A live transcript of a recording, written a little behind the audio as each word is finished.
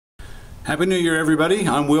Happy New Year, everybody.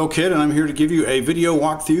 I'm Will Kidd, and I'm here to give you a video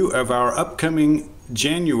walkthrough of our upcoming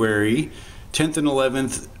January 10th and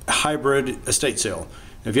 11th hybrid estate sale.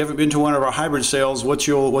 If you haven't been to one of our hybrid sales,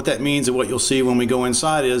 what that means and what you'll see when we go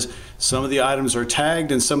inside is some of the items are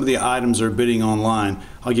tagged and some of the items are bidding online.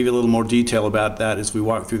 I'll give you a little more detail about that as we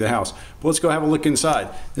walk through the house. But let's go have a look inside.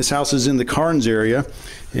 This house is in the Karns area,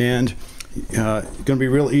 and going to be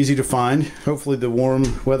real easy to find. Hopefully the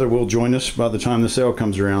warm weather will join us by the time the sale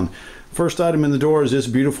comes around. First item in the door is this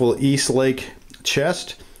beautiful East Lake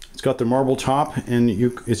chest. It's got the marble top, and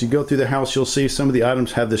as you go through the house, you'll see some of the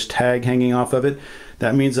items have this tag hanging off of it.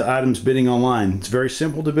 That means the item's bidding online. It's very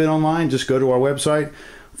simple to bid online. Just go to our website,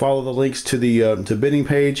 follow the links to the bidding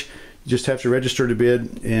page. You just have to register to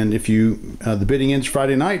bid, and if the bidding ends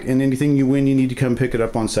Friday night, and anything you win, you need to come pick it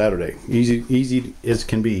up on Saturday. Easy as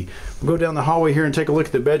can be. We'll go down the hallway here and take a look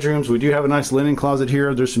at the bedrooms. We do have a nice linen closet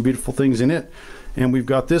here. There's some beautiful things in it. And we've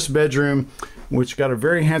got this bedroom, which got a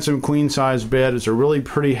very handsome queen size bed. It's a really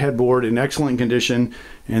pretty headboard in excellent condition,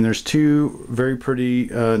 and there's two very pretty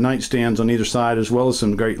nightstands on either side, as well as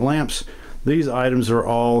some great lamps. These items are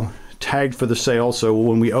all tagged for the sale, so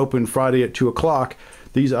when we open Friday at 2 o'clock,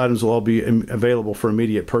 these items will all be available for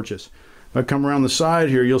immediate purchase. If I come around the side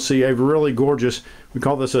here, you'll see a really gorgeous, we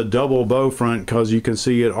call this a double bow front, because you can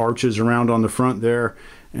see it arches around on the front there,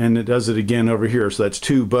 and it does it again over here. So that's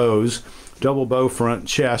two bows, double bow front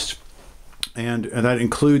chest, and that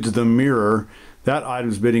includes the mirror. That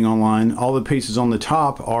item's bidding online. All the pieces on the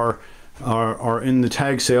top are in the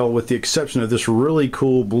tag sale, with the exception of this really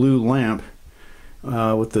cool blue lamp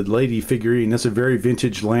with the lady figurine. That's a very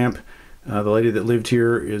vintage lamp. The lady that lived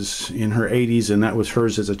here is in her 80s, and that was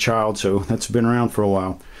hers as a child, so that's been around for a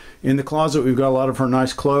while. In the closet, we've got a lot of her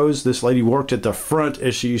nice clothes. This lady worked at the front,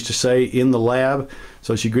 as she used to say, in the lab,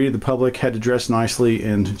 so she greeted the public, had to dress nicely,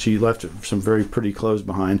 and she left some very pretty clothes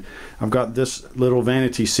behind. I've got this little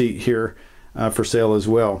vanity seat here for sale as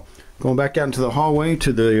well. Going back out into the hallway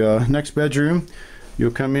to the next bedroom,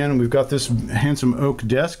 you'll come in, and we've got this handsome oak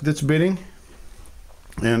desk that's bidding.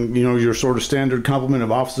 And you know, your sort of standard complement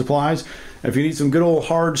of office supplies. If you need some good old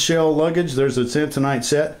hard shell luggage, there's a Samsonite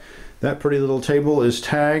set. That pretty little table is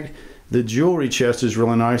tagged. The jewelry chest is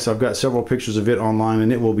really nice. I've got several pictures of it online,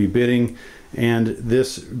 and it will be bidding. And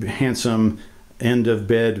this handsome end of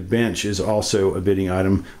bed bench is also a bidding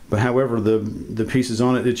item. But however, the pieces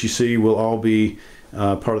on it that you see will all be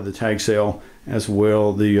part of the tag sale as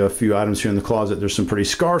well. The few items here in the closet, there's some pretty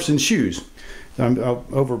scarves and shoes. I'm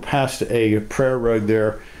over past a prayer rug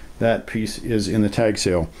there. That piece is in the tag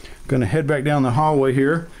sale. I'm going to head back down the hallway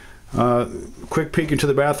here. Quick peek into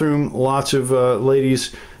the bathroom. Lots of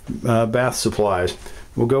ladies' bath supplies.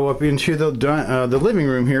 We'll go up into the living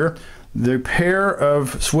room here. The pair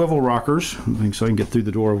of swivel rockers, I think so I can get through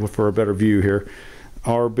the door for a better view here,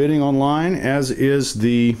 are bidding online, as is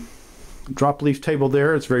the drop leaf table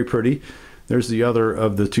there. It's very pretty. There's the other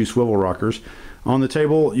of the two swivel rockers. On the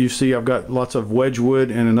table, you see I've got lots of wedgwood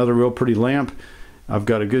and another real pretty lamp. I've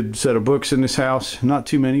got a good set of books in this house. Not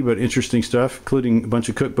too many, but interesting stuff, including a bunch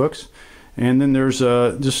of cookbooks. And then there's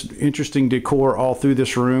just interesting decor all through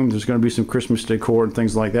this room. There's going to be some Christmas decor and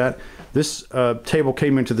things like that. This table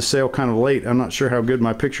came into the sale kind of late. I'm not sure how good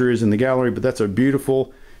my picture is in the gallery, but that's a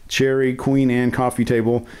beautiful cherry Queen Anne coffee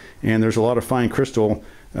table. And there's a lot of fine crystal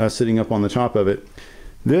sitting up on the top of it.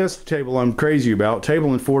 This table I'm crazy about.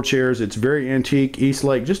 Table and 4 chairs. It's very antique, East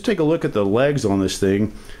Lake. Just take a look at the legs on this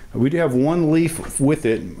thing. We do have one leaf with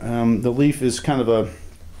it. The leaf is kind of a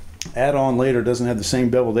add-on later. It doesn't have the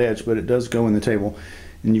same beveled edge, but it does go in the table.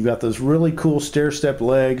 And you've got those really cool stair-step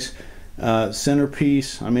legs,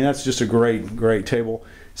 centerpiece. I mean, that's just a great table.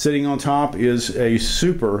 Sitting on top is a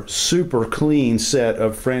super clean set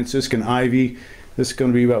of Franciscan ivy. This is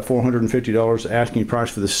going to be about $450 asking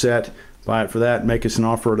price for the set. Buy it for that, make us an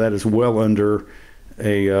offer that is well under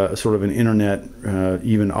a sort of an internet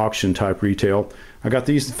even auction type retail. I got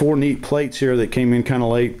these 4 neat plates here that came in kind of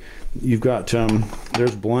late. You've got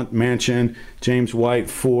there's Blunt Mansion, James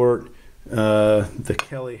White Fort, the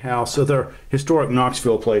Kelly House. So they're historic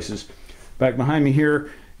Knoxville places. Back behind me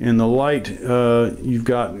here in the light, you've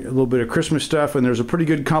got a little bit of Christmas stuff, and there's a pretty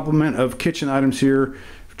good complement of kitchen items here: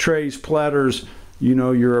 trays, platters, you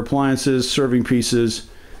know, your appliances, serving pieces,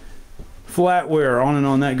 flatware, on and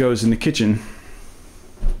on that goes in the kitchen.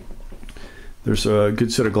 There's a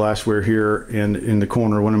good set of glassware here, and in the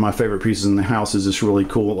corner, one of my favorite pieces in the house is this really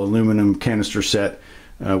cool aluminum canister set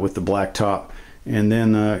with the black top. And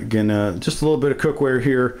then again, just a little bit of cookware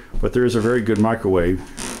here, but there is a very good microwave.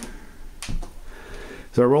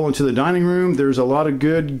 So I roll into the dining room. There's a lot of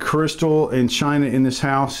good crystal and china in this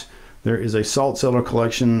house. There is a salt cellar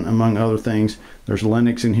collection, among other things. There's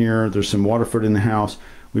Lennox in here. There's some Waterford in the house.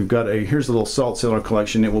 We've got here's a little salt cellar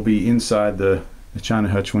collection. It will be inside the China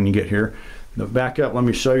hutch when you get here. Now back up, let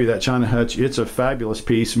me show you that China hutch. It's a fabulous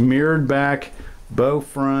piece. Mirrored back, bow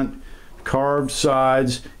front, carved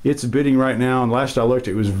sides. It's bidding right now, and last I looked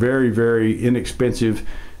it was very, very inexpensive.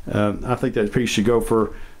 I think that piece should go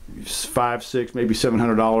for $500, $600, maybe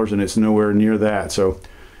 $700, and it's nowhere near that. So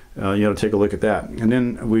you got to take a look at that. And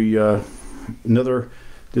then we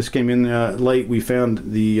this came in late. We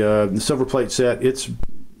found the silver plate set.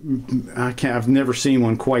 I've never seen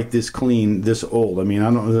one quite this clean, this old. I mean, I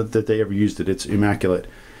don't know that they ever used it. It's immaculate.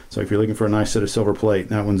 So if you're looking for a nice set of silver plate,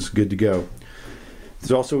 that one's good to go.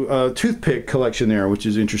 There's also a toothpick collection there, which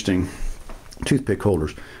is interesting. Toothpick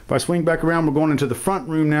holders. If I swing back around, we're going into the front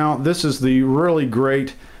room now. This is the really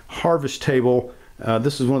great harvest table.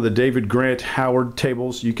 This is one of the David Grant Howard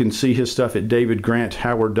tables. You can see his stuff at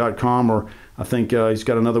davidgranthoward.com, or I think he's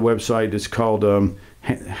got another website. It's called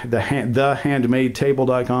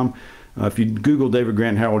thehandmadetable.com. If you Google David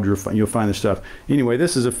Grant Howard, you'll find the stuff. Anyway,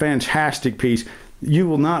 this is a fantastic piece. You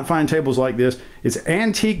will not find tables like this. It's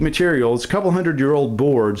antique material. It's a couple hundred-year-old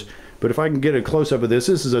boards, but if I can get a close-up of this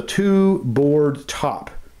is a 2-board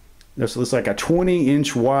top. This looks like a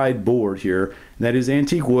 20-inch wide board here. That is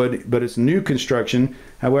antique wood, but it's new construction.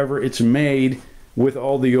 However, it's made with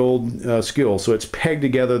all the old skills, so it's pegged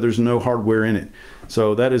together. There's no hardware in it.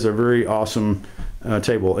 So that is a very awesome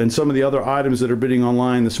table. And some of the other items that are bidding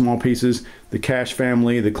online, the small pieces, the Cash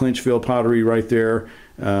family, the Clinchfield pottery right there.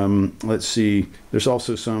 Let's see, there's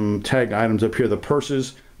also some tagged items up here. The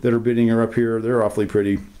purses that are bidding are up here. They're awfully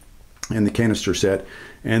pretty. And the canister set.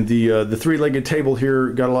 And the three-legged table here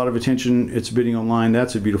got a lot of attention. It's bidding online.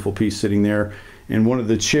 That's a beautiful piece sitting there. And one of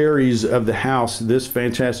the cherries of the house, this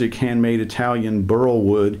fantastic handmade Italian burl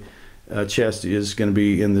wood chest is going to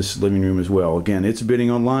be in this living room as well. Again, it's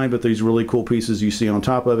bidding online, but these really cool pieces you see on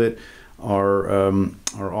top of it are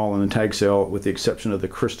all in the tag sale, with the exception of the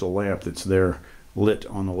crystal lamp that's there lit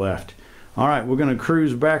on the left. All right, we're going to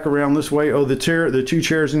cruise back around this way. Oh, the two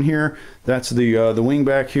chairs in here, that's the wing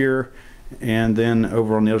back here, and then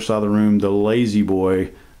over on the other side of the room, the Lazy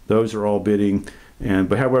Boy. Those are all bidding.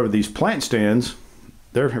 But however, these plant stands,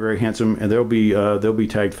 they're very handsome, and they'll be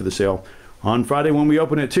tagged for the sale on Friday when we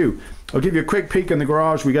open it too. I'll give you a quick peek in the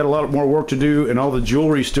garage. We got a lot more work to do, and all the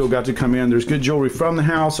jewelry still got to come in. There's good jewelry from the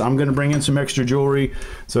house. I'm going to bring in some extra jewelry,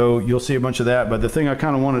 so you'll see a bunch of that. But the thing I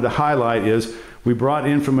kind of wanted to highlight is we brought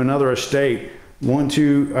in from another estate.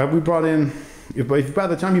 We brought in, if by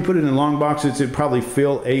the time you put it in long boxes, it'd probably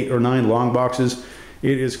fill 8 or 9 long boxes.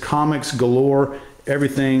 It is comics galore.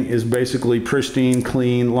 Everything is basically pristine,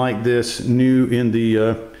 clean, like this, new in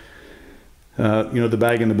the the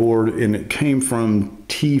bag and the board, and it came from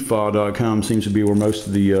tfa.com. Seems to be where most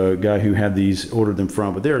of the guy who had these ordered them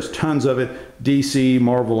from. But there's tons of it. DC,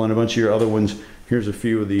 Marvel, and a bunch of your other ones. Here's a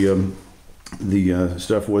few of the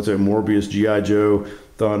stuff. What's it? Morbius, G.I. Joe,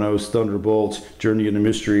 Thanos, Thunderbolts, Journey into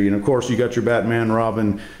Mystery, and of course you got your Batman,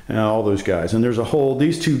 Robin, all those guys. And there's a whole,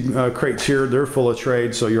 these two crates here, they're full of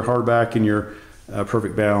trades, so your hardback and your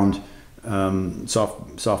perfect bound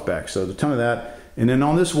softback. So a ton of that. And then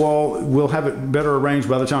on this wall, we'll have it better arranged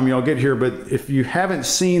by the time y'all get here. But if you haven't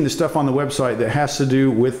seen the stuff on the website that has to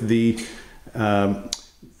do with the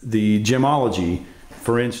gemology,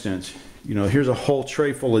 for instance, here's a whole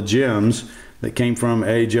tray full of gems that came from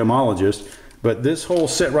a gemologist. But this whole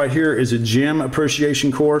set right here is a gem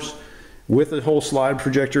appreciation course with a whole slide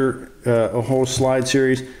projector, a whole slide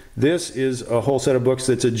series. This is a whole set of books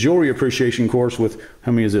that's a jewelry appreciation course with,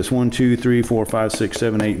 how many is this? 1, 2, 3, 4, 5, 6,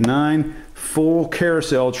 7, 8, 9 full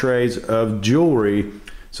carousel trays of jewelry,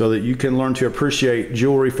 so that you can learn to appreciate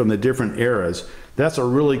jewelry from the different eras. That's a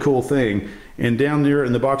really cool thing. And down there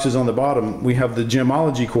in the boxes on the bottom, we have the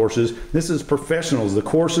gemology courses. This is professionals, the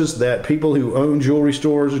courses that people who own jewelry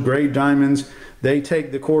stores, grade diamonds, they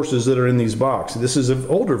take the courses that are in these boxes. This is an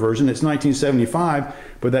older version, it's 1975,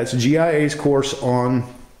 but that's GIA's course on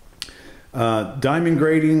diamond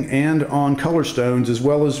grading and on color stones, as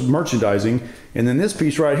well as merchandising. And then this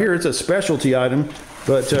piece right here, it's a specialty item,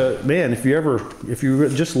 but man, if you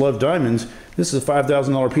just love diamonds, this is a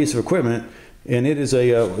 $5,000 piece of equipment, and it is the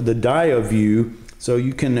DiaView. So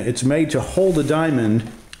it's made to hold a diamond,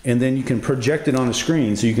 and then you can project it on a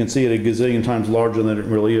screen, so you can see it a gazillion times larger than it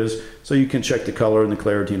really is. So you can check the color and the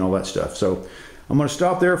clarity and all that stuff. So I'm going to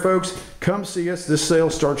stop there, folks. Come see us. This sale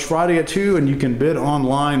starts Friday at 2, and you can bid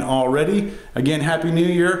online already. Again, Happy New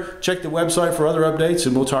Year. Check the website for other updates,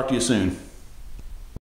 and we'll talk to you soon.